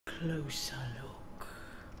closer look.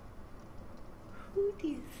 Who do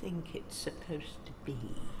you think it's supposed to be?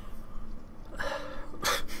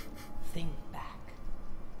 Think back,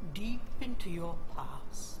 deep into your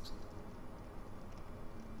past.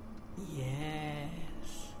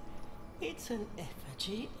 Yes, it's an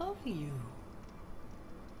effigy of you.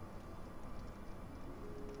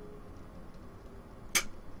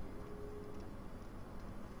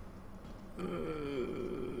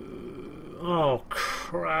 Oh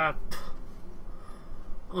crap.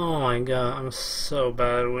 Oh my god, I'm so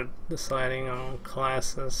bad with deciding on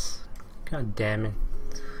classes. God damn it.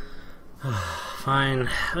 Fine,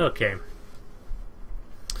 okay.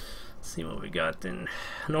 Let's see what we got then.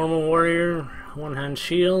 Normal warrior, one hand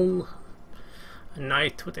shield, a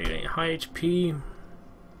knight with a high HP.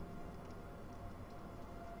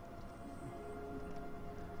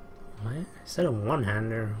 What? Is that a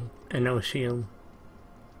one-hander and no shield?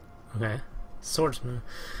 Okay. Swordsman.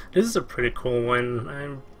 This is a pretty cool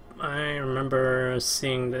one. I remember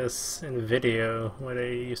seeing this in a video where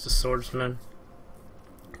they used a swordsman.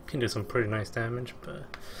 Can do some pretty nice damage, but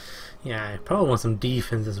yeah, I probably want some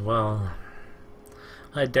defense as well.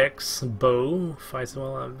 High dex bow, fights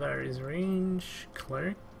well at various range.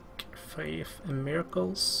 Cleric, faith and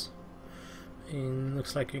miracles. And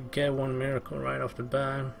looks like you get one miracle right off the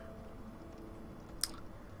bat.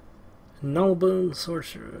 Noble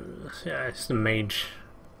sorcerer, yeah, it's the mage,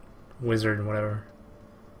 wizard, whatever.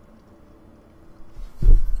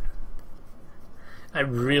 I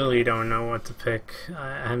really don't know what to pick.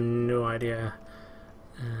 I have no idea.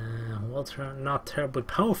 Walter, not terribly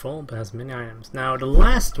powerful, but has many items. Now the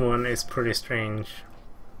last one is pretty strange.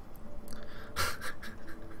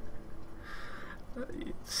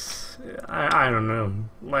 I don't know,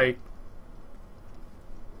 like.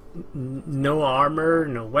 No armor,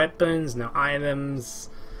 no weapons, no items,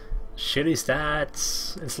 shitty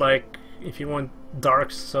stats. It's like if you want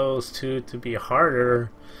Dark Souls 2 to be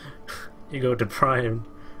harder, you go deprived.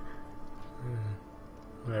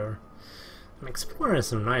 Whatever. I'm exploring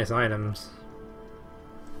some nice items,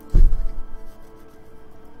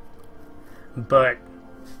 but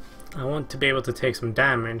I want to be able to take some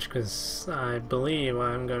damage because I believe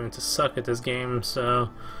I'm going to suck at this game, so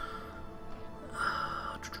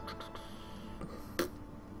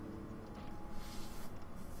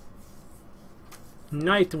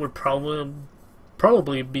Knight would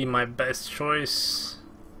probably be my best choice,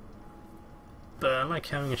 but I like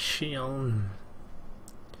having a shield.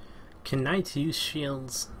 Can knights use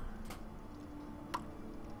shields?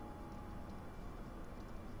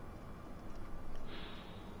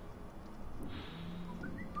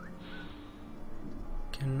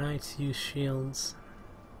 Can knights use shields?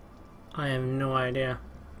 I have no idea.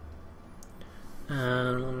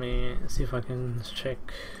 Let me see if I can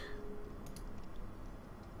check.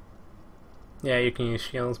 Yeah, you can use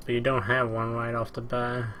shields, but you don't have one right off the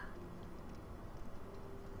bat.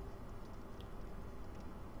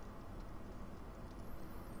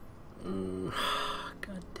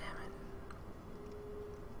 God damn it.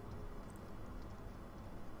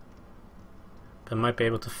 But I might be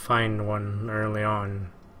able to find one early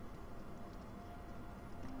on.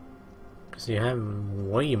 Because you have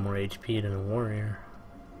way more HP than a warrior.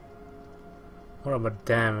 What about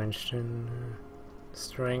damage and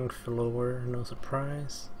strength lower, no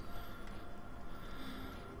surprise.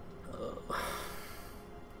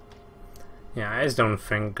 Yeah, I just don't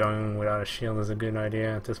think going without a shield is a good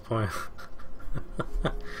idea at this point.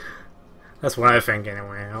 That's what I think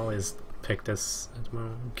anyway. I always pick this as my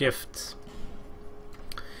gift.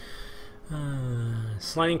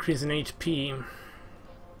 Slight increase in HP.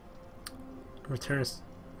 Returns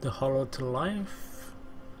the hollow to life.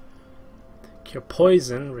 Cure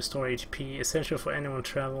poison, restore HP, essential for anyone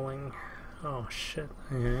traveling. Oh shit,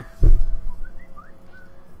 okay.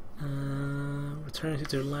 Returns you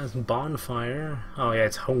to the last bonfire. Oh yeah,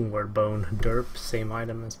 it's homeward bone. Derp, same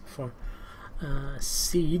item as before.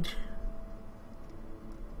 Seed.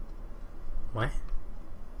 What?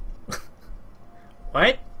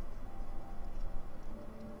 What?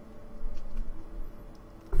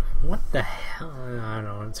 What the hell? I don't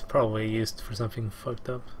know, it's probably used for something fucked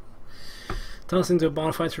up. Toss into a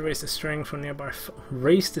bonfire to raise the strength from nearby.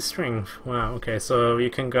 Raise the strength. Wow. Okay, so you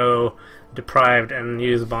can go deprived and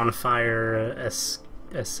use bonfire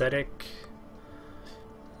ascetic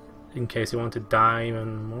in case you want to die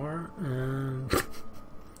even more.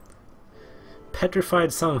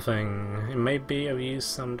 Petrified something. It may be of use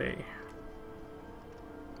someday.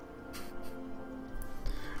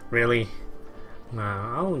 Really?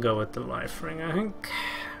 Nah, I'll go with the life ring. I think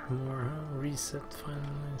more reset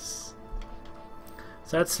finalize.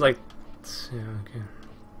 So that's like, yeah, okay.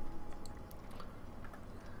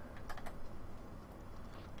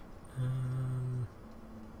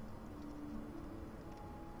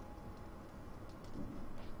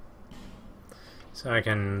 So I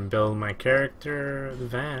can build my character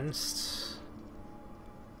advanced.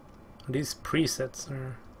 These presets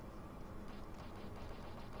are...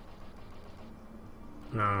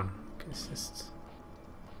 No, it's just...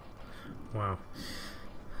 Wow.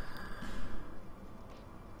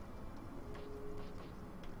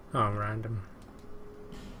 Oh, random.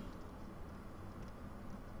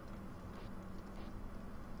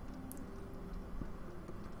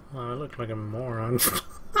 Wow, I look like a moron.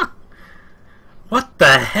 What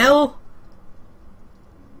the hell?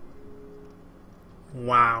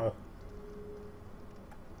 Wow.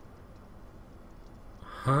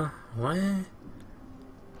 Huh? What?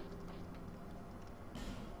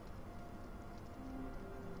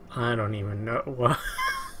 I don't even know what.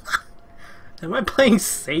 Am I playing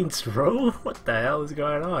Saints Row? What the hell is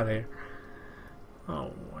going on here?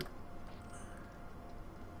 Oh, what?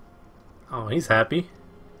 Oh, he's happy.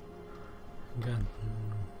 God.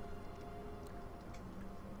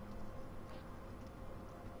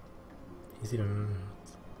 He's even...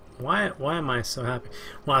 Why am I so happy?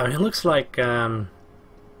 Wow, it looks like, oh,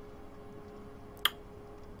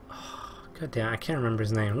 god damn, I can't remember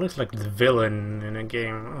his name. It looks like the villain in a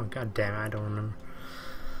game. Oh, god damn, I don't remember.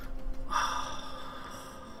 I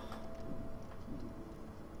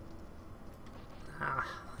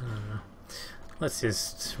don't know. Let's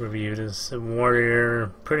just review this. A warrior,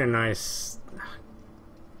 pretty nice.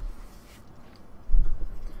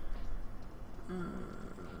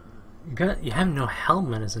 You have no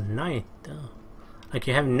helmet as a knight, though. Like,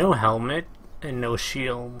 you have no helmet and no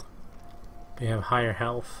shield, but you have higher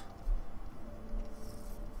health.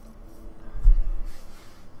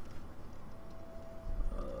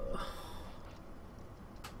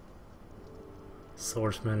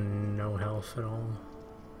 Swordsman, no health at all.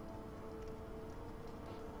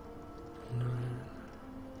 No.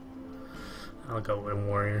 I'll go with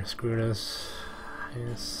warrior. Screw this.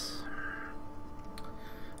 Yes.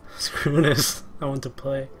 Screw this. I want to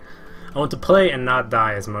play. I want to play and not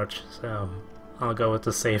die as much, so I'll go with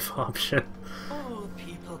the safe option. All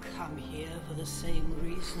people come here for the same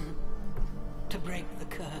reason. To break the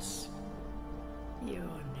curse. You're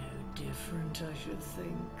no different, I should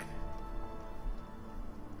think.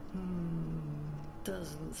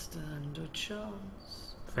 Doesn't stand a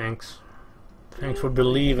chance. Thanks. Thanks for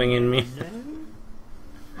believing in me.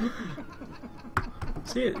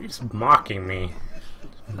 See, you're just mocking me.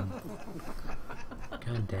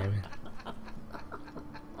 God damn it.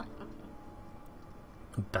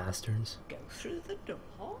 Bastards. Go through the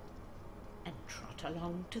door and trot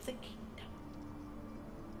along to the kingdom.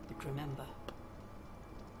 But remember,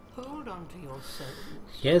 hold on to your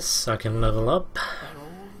souls. Yes, I can level up. They're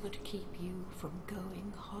all that keep you from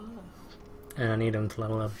going hollow. And I need them to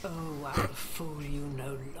level up. Oh, I'll fool you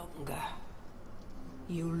no longer.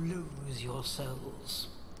 You lose your souls.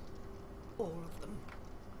 All of them.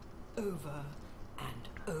 Over and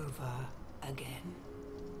over again.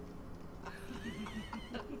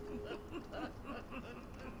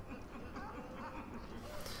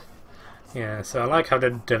 Yeah, so I like how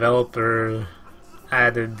the developer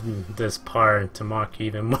added this part to mock you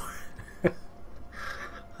even more.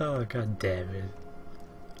 Oh, god damn it.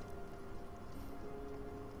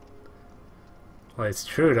 Well, it's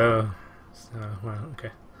true though. So, well,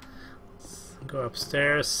 okay. Let's go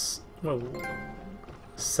upstairs. Whoa.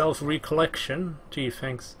 Self-recollection. Gee,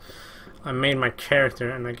 thanks. I made my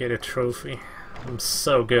character and I get a trophy. I'm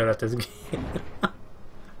so good at this game.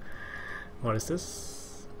 What is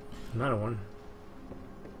this? Another one.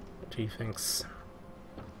 Gee, thanks.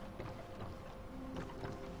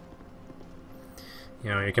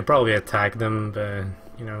 You know, you can probably attack them, but,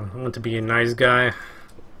 you know, I want to be a nice guy.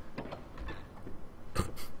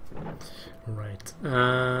 Right.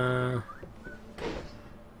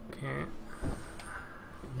 Okay.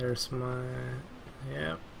 There's my...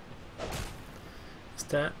 Yep. Is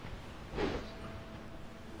that... Yeah,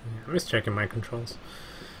 I'm just checking my controls.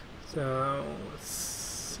 So, let's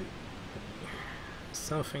see.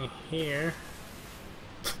 Something here.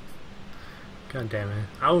 God damn it.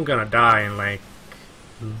 I'm gonna die in like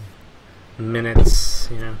minutes,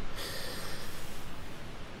 you know.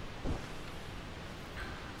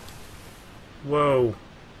 Whoa.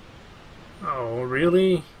 Oh,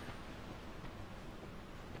 really?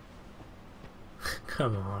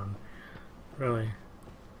 Come on. Really?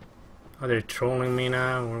 Are they trolling me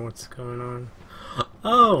now, or what's going on?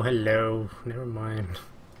 Oh, hello. Never mind.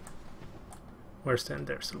 Where's then?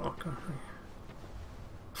 There's the locker.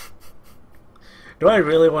 Do I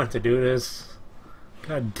really want to do this?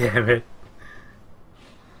 God damn it.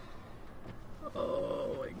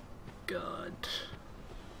 Oh my god.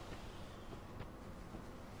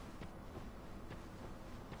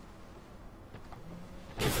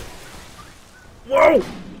 Whoa!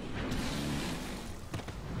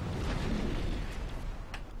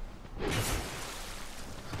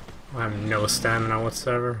 I have no stamina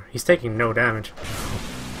whatsoever. He's taking no damage.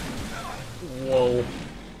 Whoa.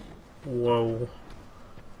 Whoa.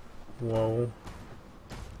 Whoa.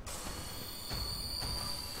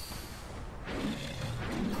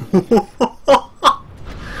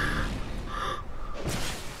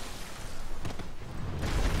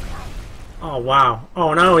 Oh wow.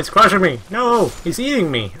 Oh no, he's crushing me. No, he's eating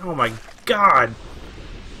me. Oh my god.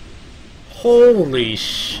 Holy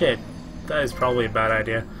shit. That is probably a bad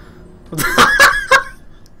idea.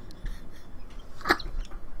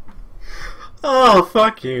 Oh,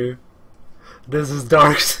 fuck you. This is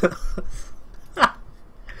Dark Souls.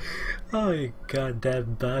 Oh, you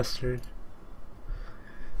goddamn bastard.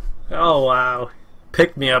 Oh, wow.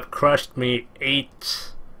 Picked me up, crushed me,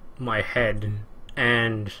 ate my head,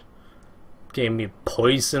 and gave me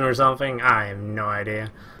poison or something. I have no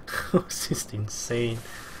idea. It's just insane.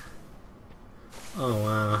 Oh,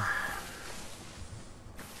 wow.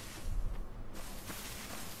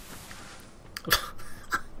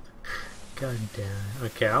 God damn it.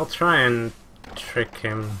 Okay, I'll try and trick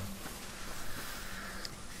him.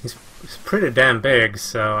 He's pretty damn big,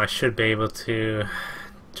 so I should be able to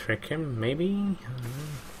trick him, maybe? I don't know.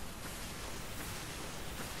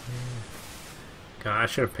 God, I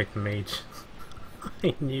should have picked Mage.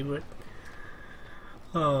 I knew it.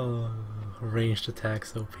 Oh, ranged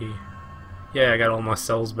attacks OP. Yeah, I got all my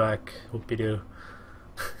souls back. Whoopie-doo.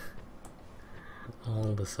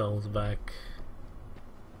 All the souls back.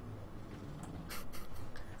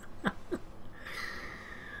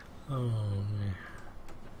 Oh man.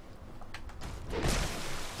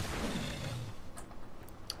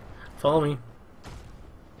 Follow me.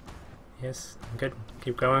 Yes, I'm good.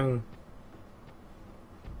 Keep going.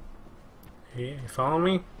 Yeah, you follow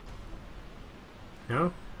me?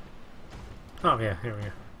 No? Oh yeah, here we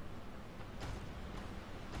go.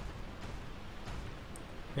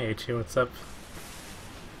 Hey Chi, what's up?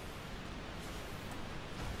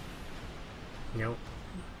 Nope.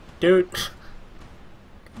 Dude!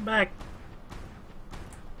 Come back!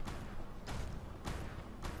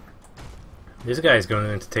 This guy's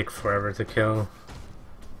going to take forever to kill.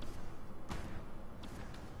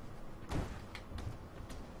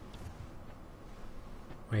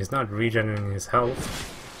 Well, he's not regenerating his health.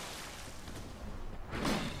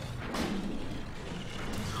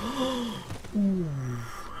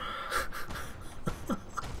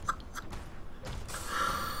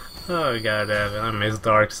 Oh god damn it, I miss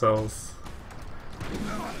Dark Souls.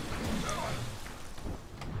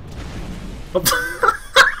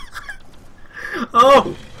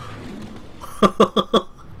 Oh!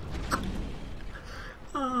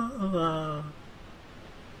 Oh wow.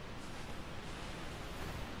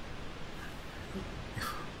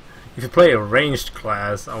 If you play a ranged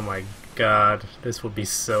class, oh my god, this would be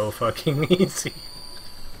so fucking easy.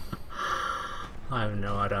 I have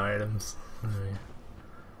no other items.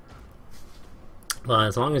 Well,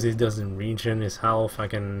 as long as he doesn't regen his health, I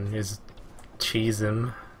can just cheese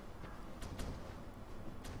him.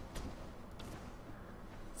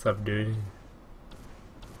 What's up, dude?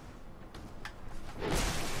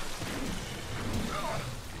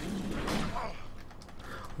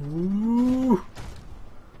 Ooh.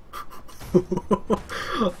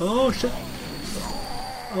 Oh shit!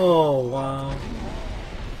 Oh wow!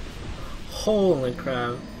 Holy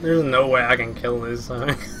crap! There's no way I can kill this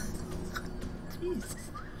thing. Jesus.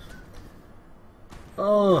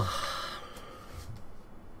 Oh.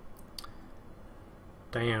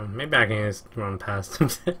 Damn, maybe I can just run past him.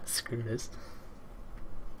 Screw this.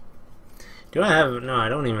 Do I have... No, I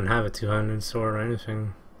don't even have a 200 sword or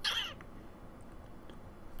anything.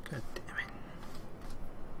 God damn it.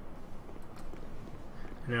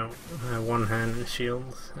 No, I have one-handed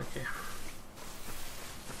shields. Okay.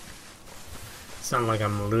 It's not like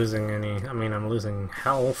I'm losing any... I mean, I'm losing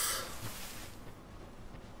health.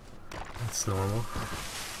 That's normal.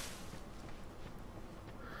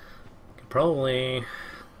 Probably...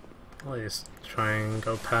 I'll just try and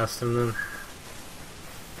go past him then.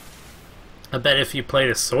 I bet if you played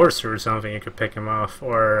a sorcerer or something, you could pick him off.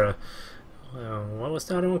 Or, what was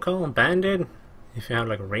the other one called? Bandit? If you have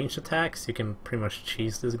like ranged attacks, you can pretty much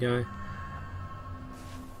cheese this guy.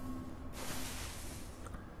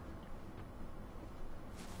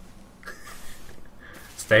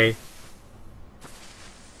 Stay.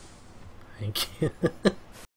 Thank you.